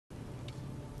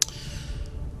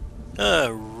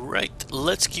Alright,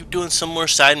 let's keep doing some more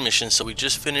side missions. So we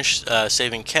just finished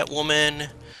saving Catwoman.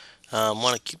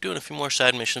 Want to keep doing a few more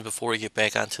side missions before we get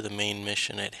back onto the main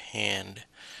mission at hand.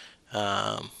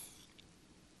 I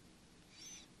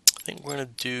think we're going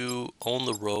to do Own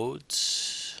the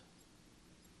Roads.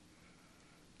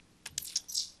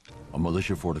 A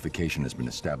militia fortification has been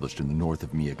established in the north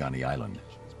of Miyagani Island.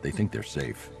 They think they're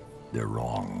safe. They're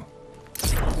wrong.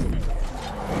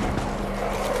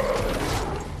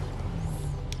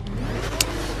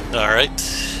 Alright.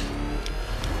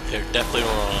 They're definitely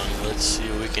wrong. Let's see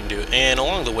what we can do. And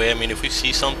along the way, I mean, if we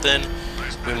see something,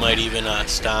 we might even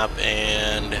stop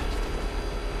and,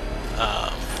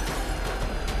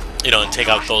 you know, and take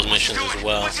out those missions as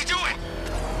well. What's he doing?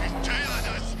 He's tailing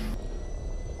us.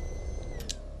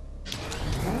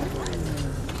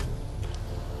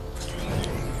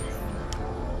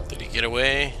 Did he get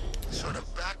away? Sort of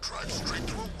backdrive straight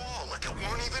through a wall like it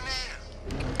weren't even there.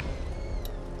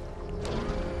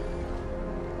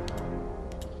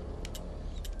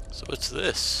 So what's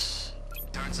this?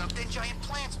 Turns out their giant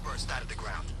plants burst out of the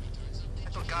ground. I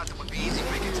thought Gotham would be easy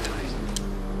pickings tonight.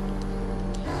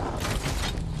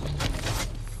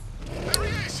 There he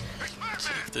is! It's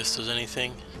Batman! If this does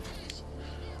anything.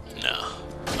 No.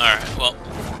 Alright, well.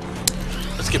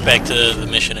 Let's get back to the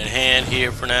mission at hand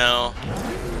here for now.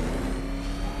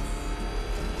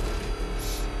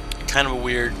 Kind of a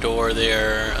weird door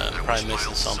there. I'm probably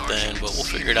missing something, but we'll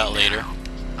figure it out later.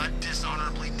 I'd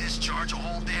dishonorably discharge a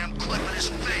whole damn clip in his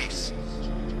face.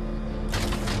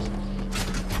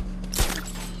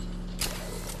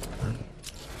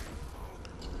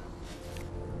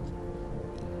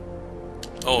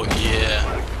 Oh yeah.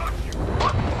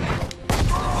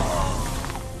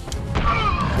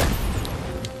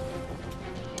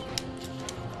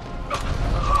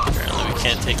 Apparently we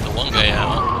can't take the one guy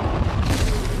out.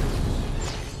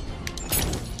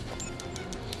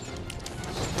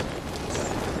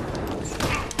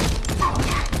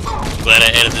 Glad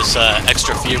I added this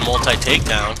extra fear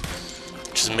multi-takedown,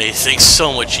 which has made things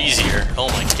so much easier. Oh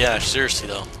my gosh, seriously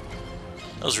though.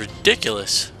 That was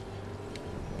ridiculous.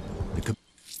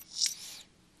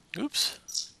 Oops.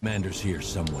 Commander's here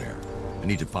somewhere. I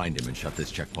need to find him and shut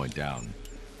this checkpoint down.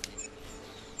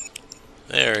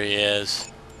 There he is.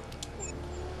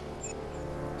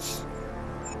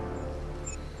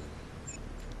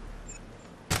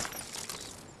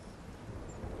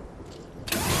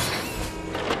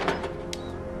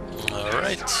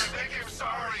 Alright. Make him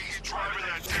sorry he's driving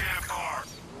that damn car.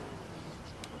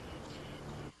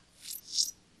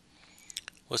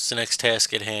 What's the next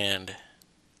task at hand?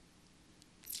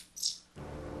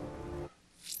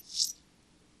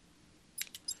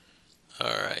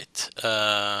 Alright.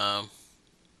 I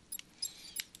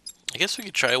guess we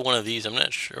could try one of these. I'm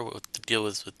not sure what the deal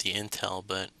is with the intel,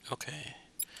 but okay.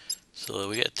 So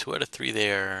we got 2 out of 3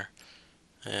 there,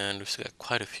 and we've still got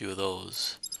quite a few of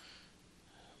those.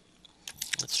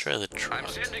 Let's try the truck. I'm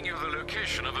sending you the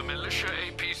location of a militia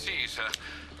APC, sir.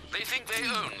 They think they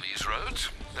own these roads.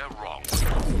 They're wrong.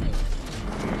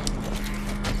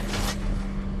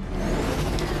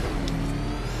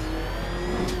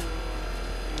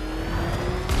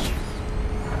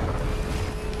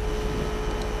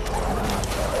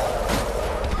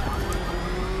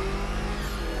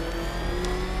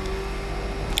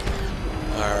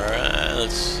 Alright,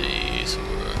 let's see. So I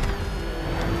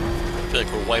feel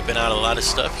like we're wiping out a lot of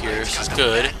stuff here. This is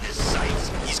good.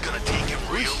 He's gonna take him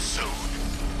real soon.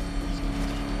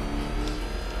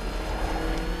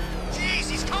 Jeez,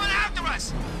 he's coming after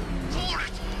us! Hold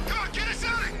it! Come on, get us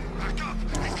out of here! Back up!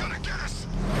 He's gonna get us!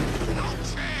 No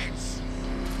chance!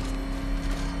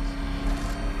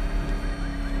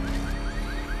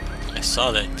 I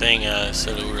saw that thing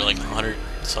said that we were like 100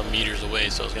 some meters away,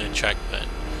 so I was gonna check, but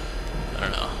I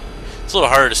don't know. It's a little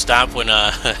harder to stop when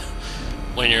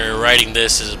when you're riding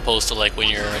this as opposed to like when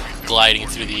you're gliding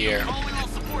through the air. Calling all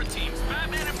support teams.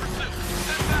 Batman in pursuit.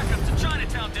 Send backup to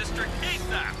Chinatown District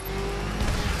ASAP.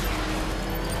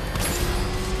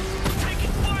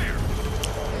 Taking fire.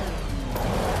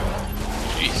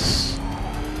 Jeez.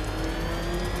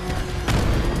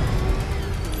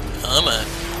 Come on.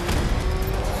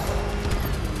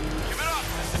 Give it up.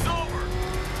 This is over.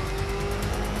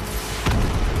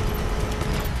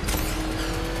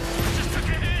 Just took a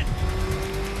hit.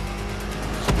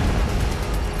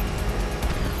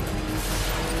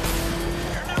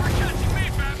 You're never catching me,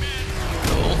 Batman.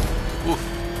 Oh. Oof.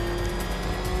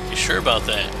 You sure about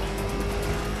that?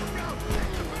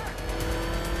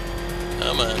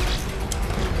 Come on.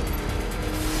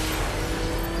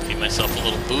 Give myself a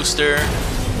little booster.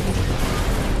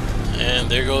 And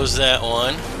there goes that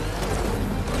one.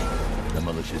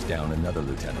 the militia's down another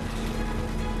lieutenant.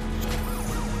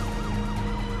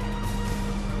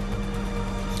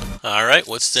 Alright,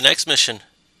 what's the next mission?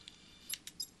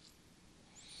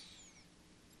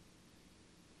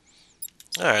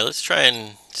 Alright, let's try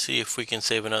and see if we can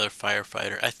save another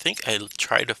firefighter. I think I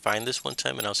tried to find this one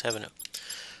time and I was having a...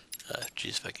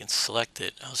 geez, if I can select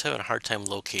it. I was having a hard time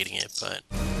locating it, but...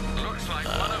 Looks like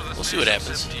one of the we'll see what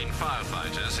happens. 17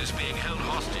 firefighters is being held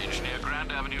hostage near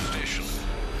Grand Avenue Station.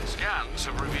 Scans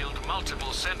have revealed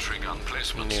multiple sentry gun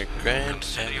placements. Near Grand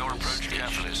Consider your Avenue approach Station.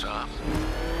 carefully, sir.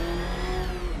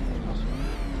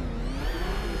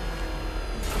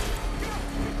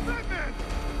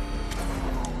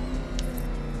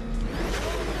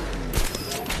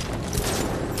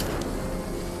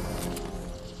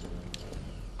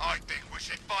 I think we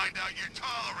should find out your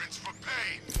tolerance for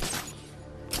pain.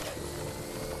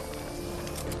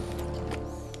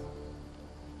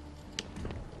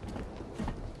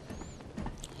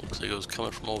 Looks like it was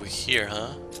coming from over here,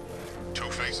 huh?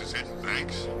 Two-Face's hitting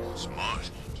banks. Smart.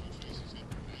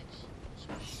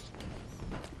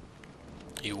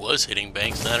 He was hitting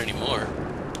banks, not anymore.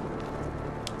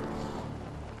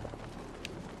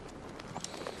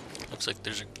 Looks like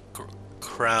there's a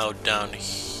crowd down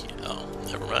here. Oh,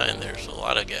 never mind. There's a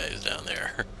lot of guys down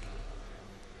there.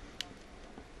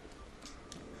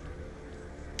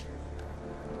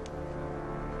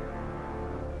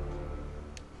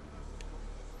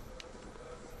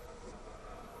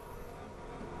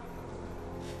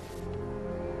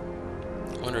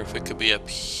 I wonder if it could be up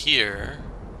here.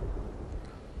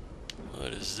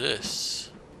 What is this?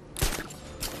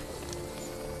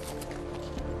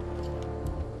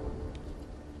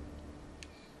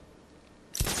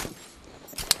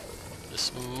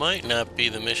 This might not be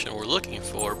the mission we're looking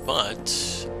for, but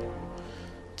it's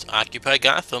Occupy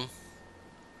Gotham.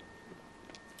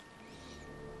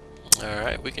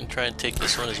 Alright, we can try and take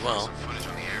this one as well. Some footage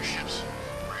of the airships.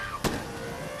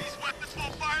 These weapons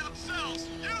won't fire themselves.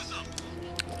 Use them.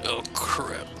 Oh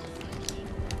crap.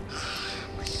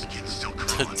 My skin's still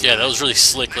crawling. Yeah, that was really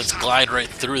slick. Let's glide right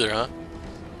through there, huh?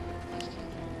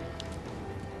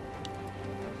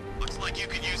 Looks like you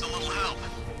could use a little help.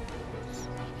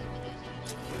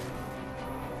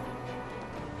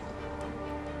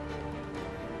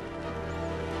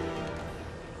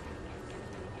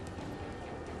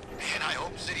 Man, I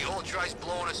hope City Hall tries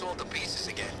blowing us all to pieces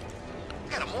again.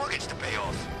 We got a mortgage to pay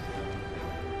off.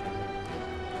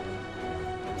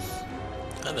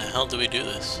 How the hell do we do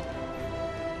this?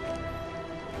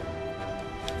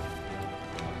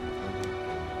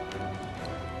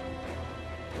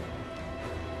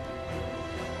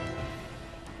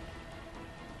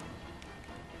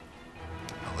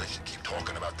 Unless you keep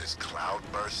talking about this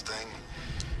cloudburst thing,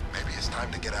 maybe it's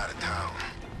time to get out of town.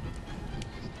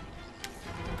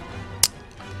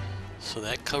 So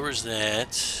that covers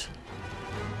that.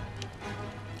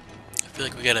 I feel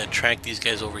like we gotta attract these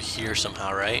guys over here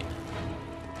somehow, right?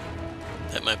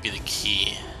 That might be the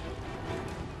key.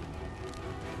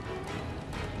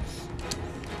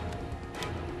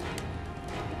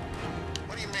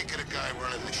 What do you make of the guy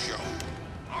running the show?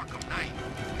 Arkham Knight.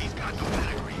 He's got no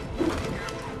pedigree.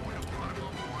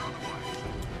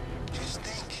 Just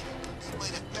think, they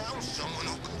might have found someone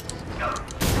who could...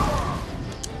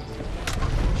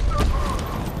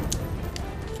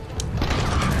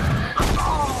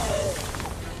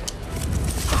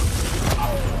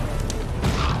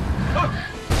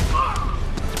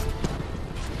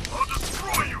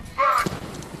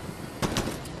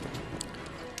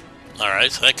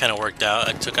 Alright, so that kind of worked out.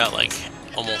 I took out like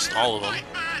almost all of them.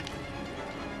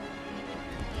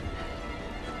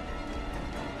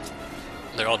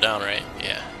 They're all down, right?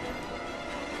 Yeah.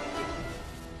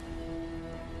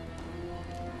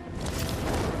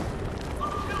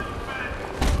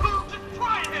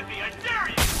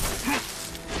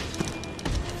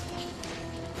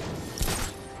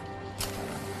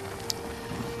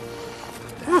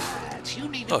 You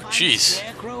need to Oh, find jeez.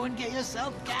 Scarecrow and get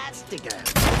yourself gas sticker.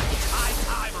 It's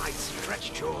high time I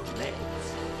stretched your legs.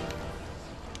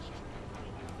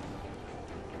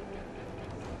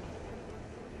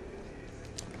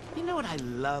 You know what I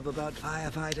love about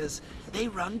firefighters? They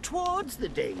run towards the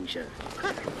danger.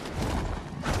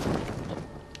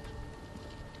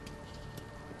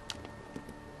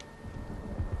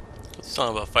 What's the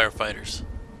song about firefighters?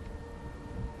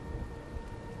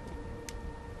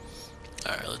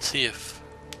 Alright, let's see if...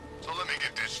 So let me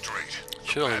get this straight.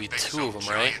 Should only be That two of them,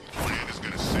 some right? giant plan is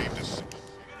gonna save this.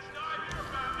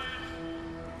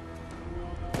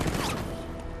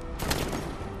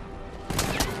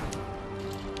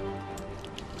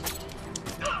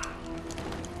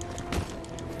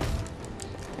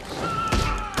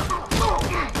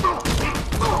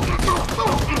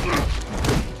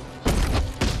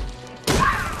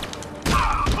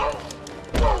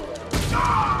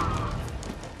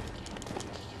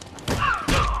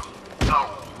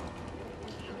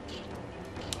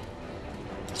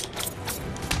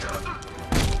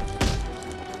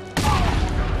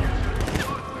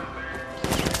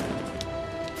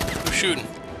 shooting?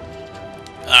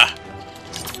 Ah.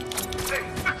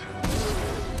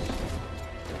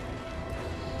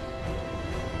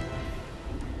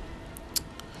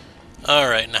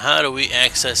 Alright, now how do we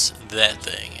access that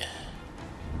thing?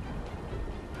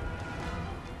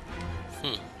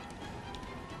 You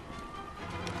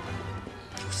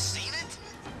seen it?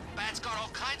 Bat's got all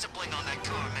kinds of bling on that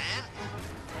car, man.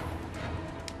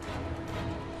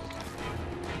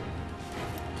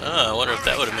 Oh, I wonder if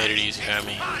that would have made it easier on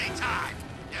me. Party time.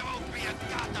 There won't be a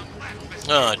Gotham left.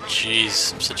 Oh,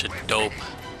 jeez, I'm such a dope.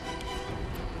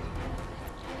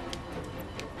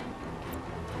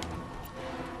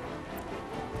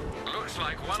 Looks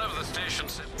like one of the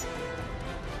stations.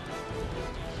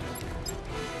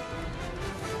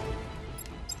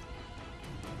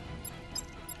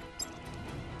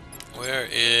 Where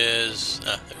is...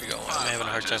 Ah, there we go. I'm having a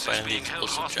hard time Firefighters finding the being held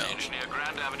explosive hostage jump. near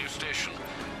Grand Avenue Station.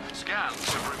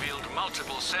 Scans have revealed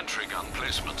multiple sentry gun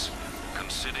placements.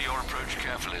 Consider your approach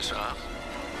carefully, sir.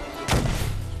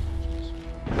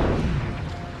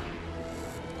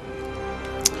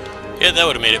 Yeah, that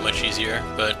would have made it much easier,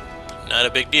 but not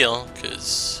a big deal,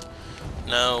 because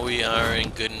now we are in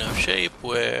good enough shape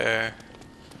where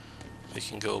we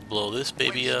can go blow this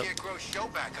baby up. Scarecrow show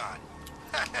back on.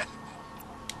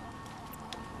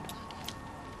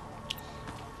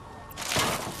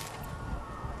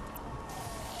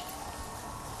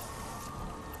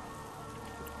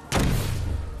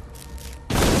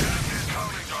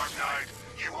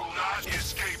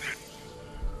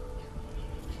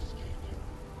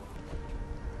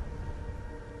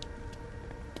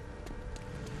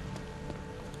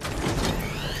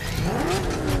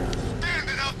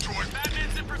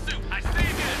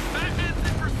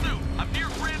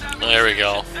 There we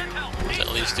go. Let's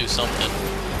at least do something.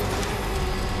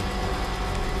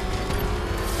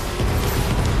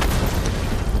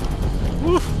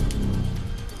 Woo.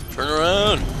 Turn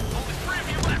around. Only 3 of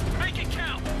you left. Make it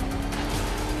count.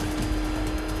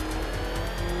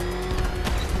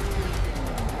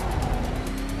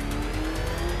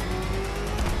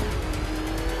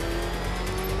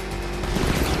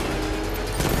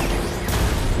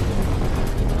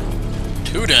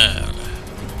 Two down.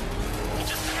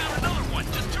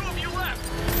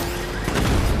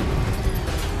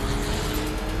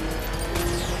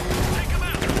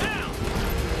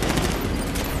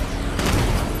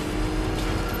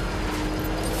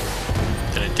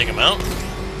 Take him out.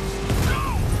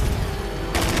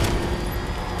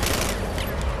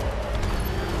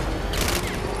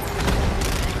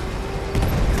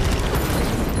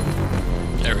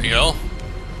 There we go.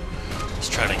 Let's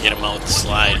try to get him out with the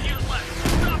slide.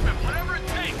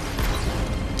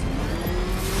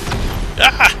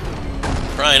 Ah!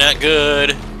 Probably not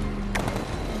good.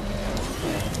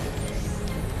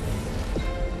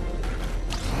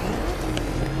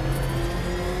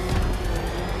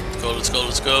 Let's go,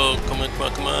 let's go. Come on, come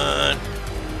on, come on.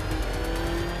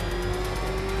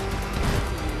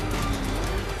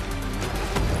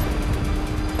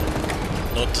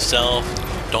 Note to self,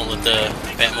 don't let the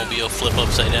Batmobile flip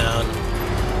upside down.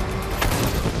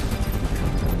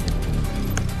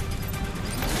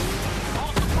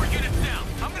 All support units down.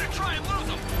 I'm gonna try and lose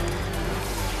them.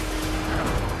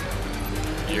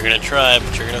 You're gonna try,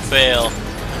 but you're gonna fail.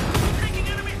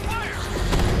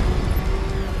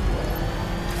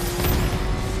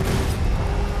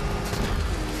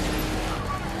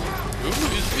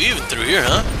 Even through here,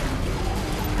 huh?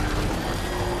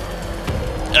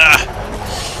 Ah!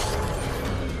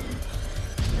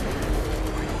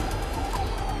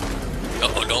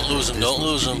 Oh, don't lose him, don't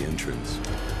lose him. The entrance,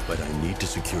 but I need to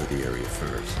secure the area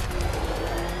first.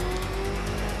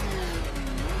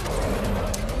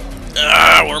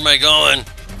 Ah, where am I going?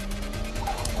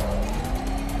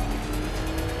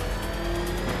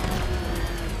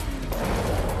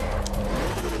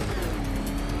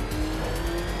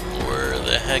 Where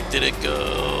the heck did it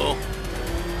go?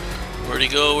 Where'd he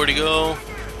go? Where'd he go?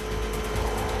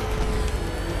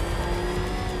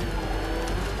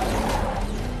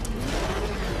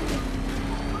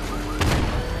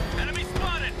 Enemy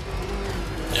spotted.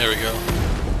 There we go.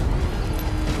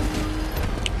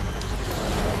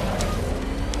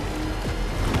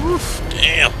 Oof,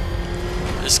 damn.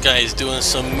 This guy is doing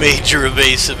some major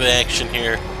evasive action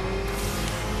here.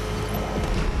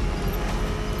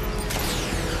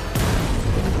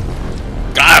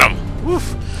 Got him!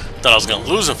 Woof. Thought I was gonna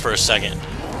lose him for a second.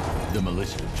 The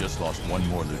militia just lost one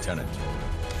more lieutenant.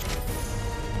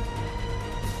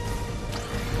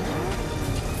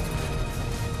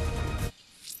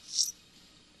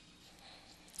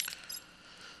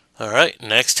 Alright,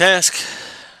 next task.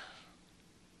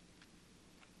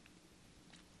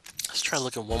 Let's try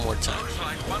look at one more time. Looks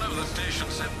like one of the Station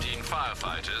 17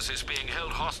 firefighters is being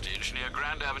held hostage near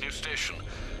Grand Avenue Station.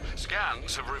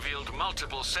 Scans have revealed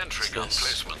multiple sentry gun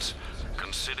placements.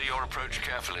 Consider your approach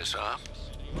carefully, sir.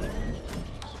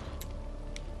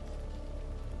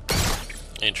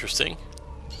 Interesting.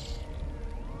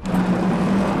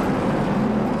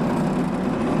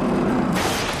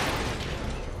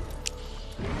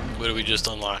 What did we just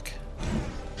unlock?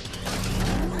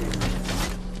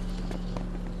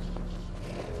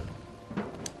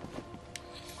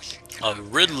 A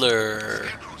Riddler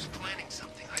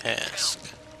task.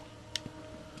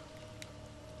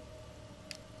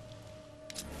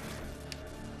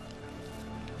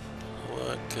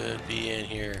 What could be in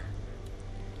here?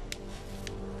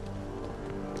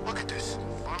 Look at this.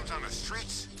 Bombs on the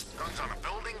streets, guns on the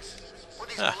buildings. Where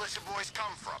these militia boys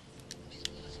come from?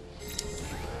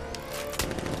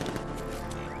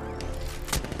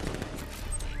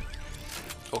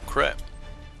 Oh crap.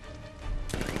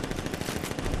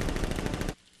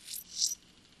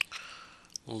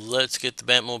 Let's get the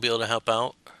Batmobile to help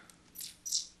out.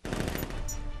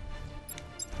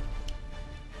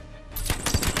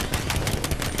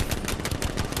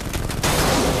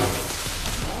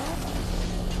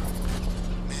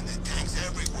 Man, the tanks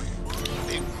everywhere.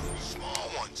 Big, small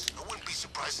ones. I wouldn't be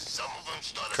surprised if some of them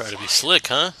started Try to be flying. slick,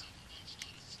 huh?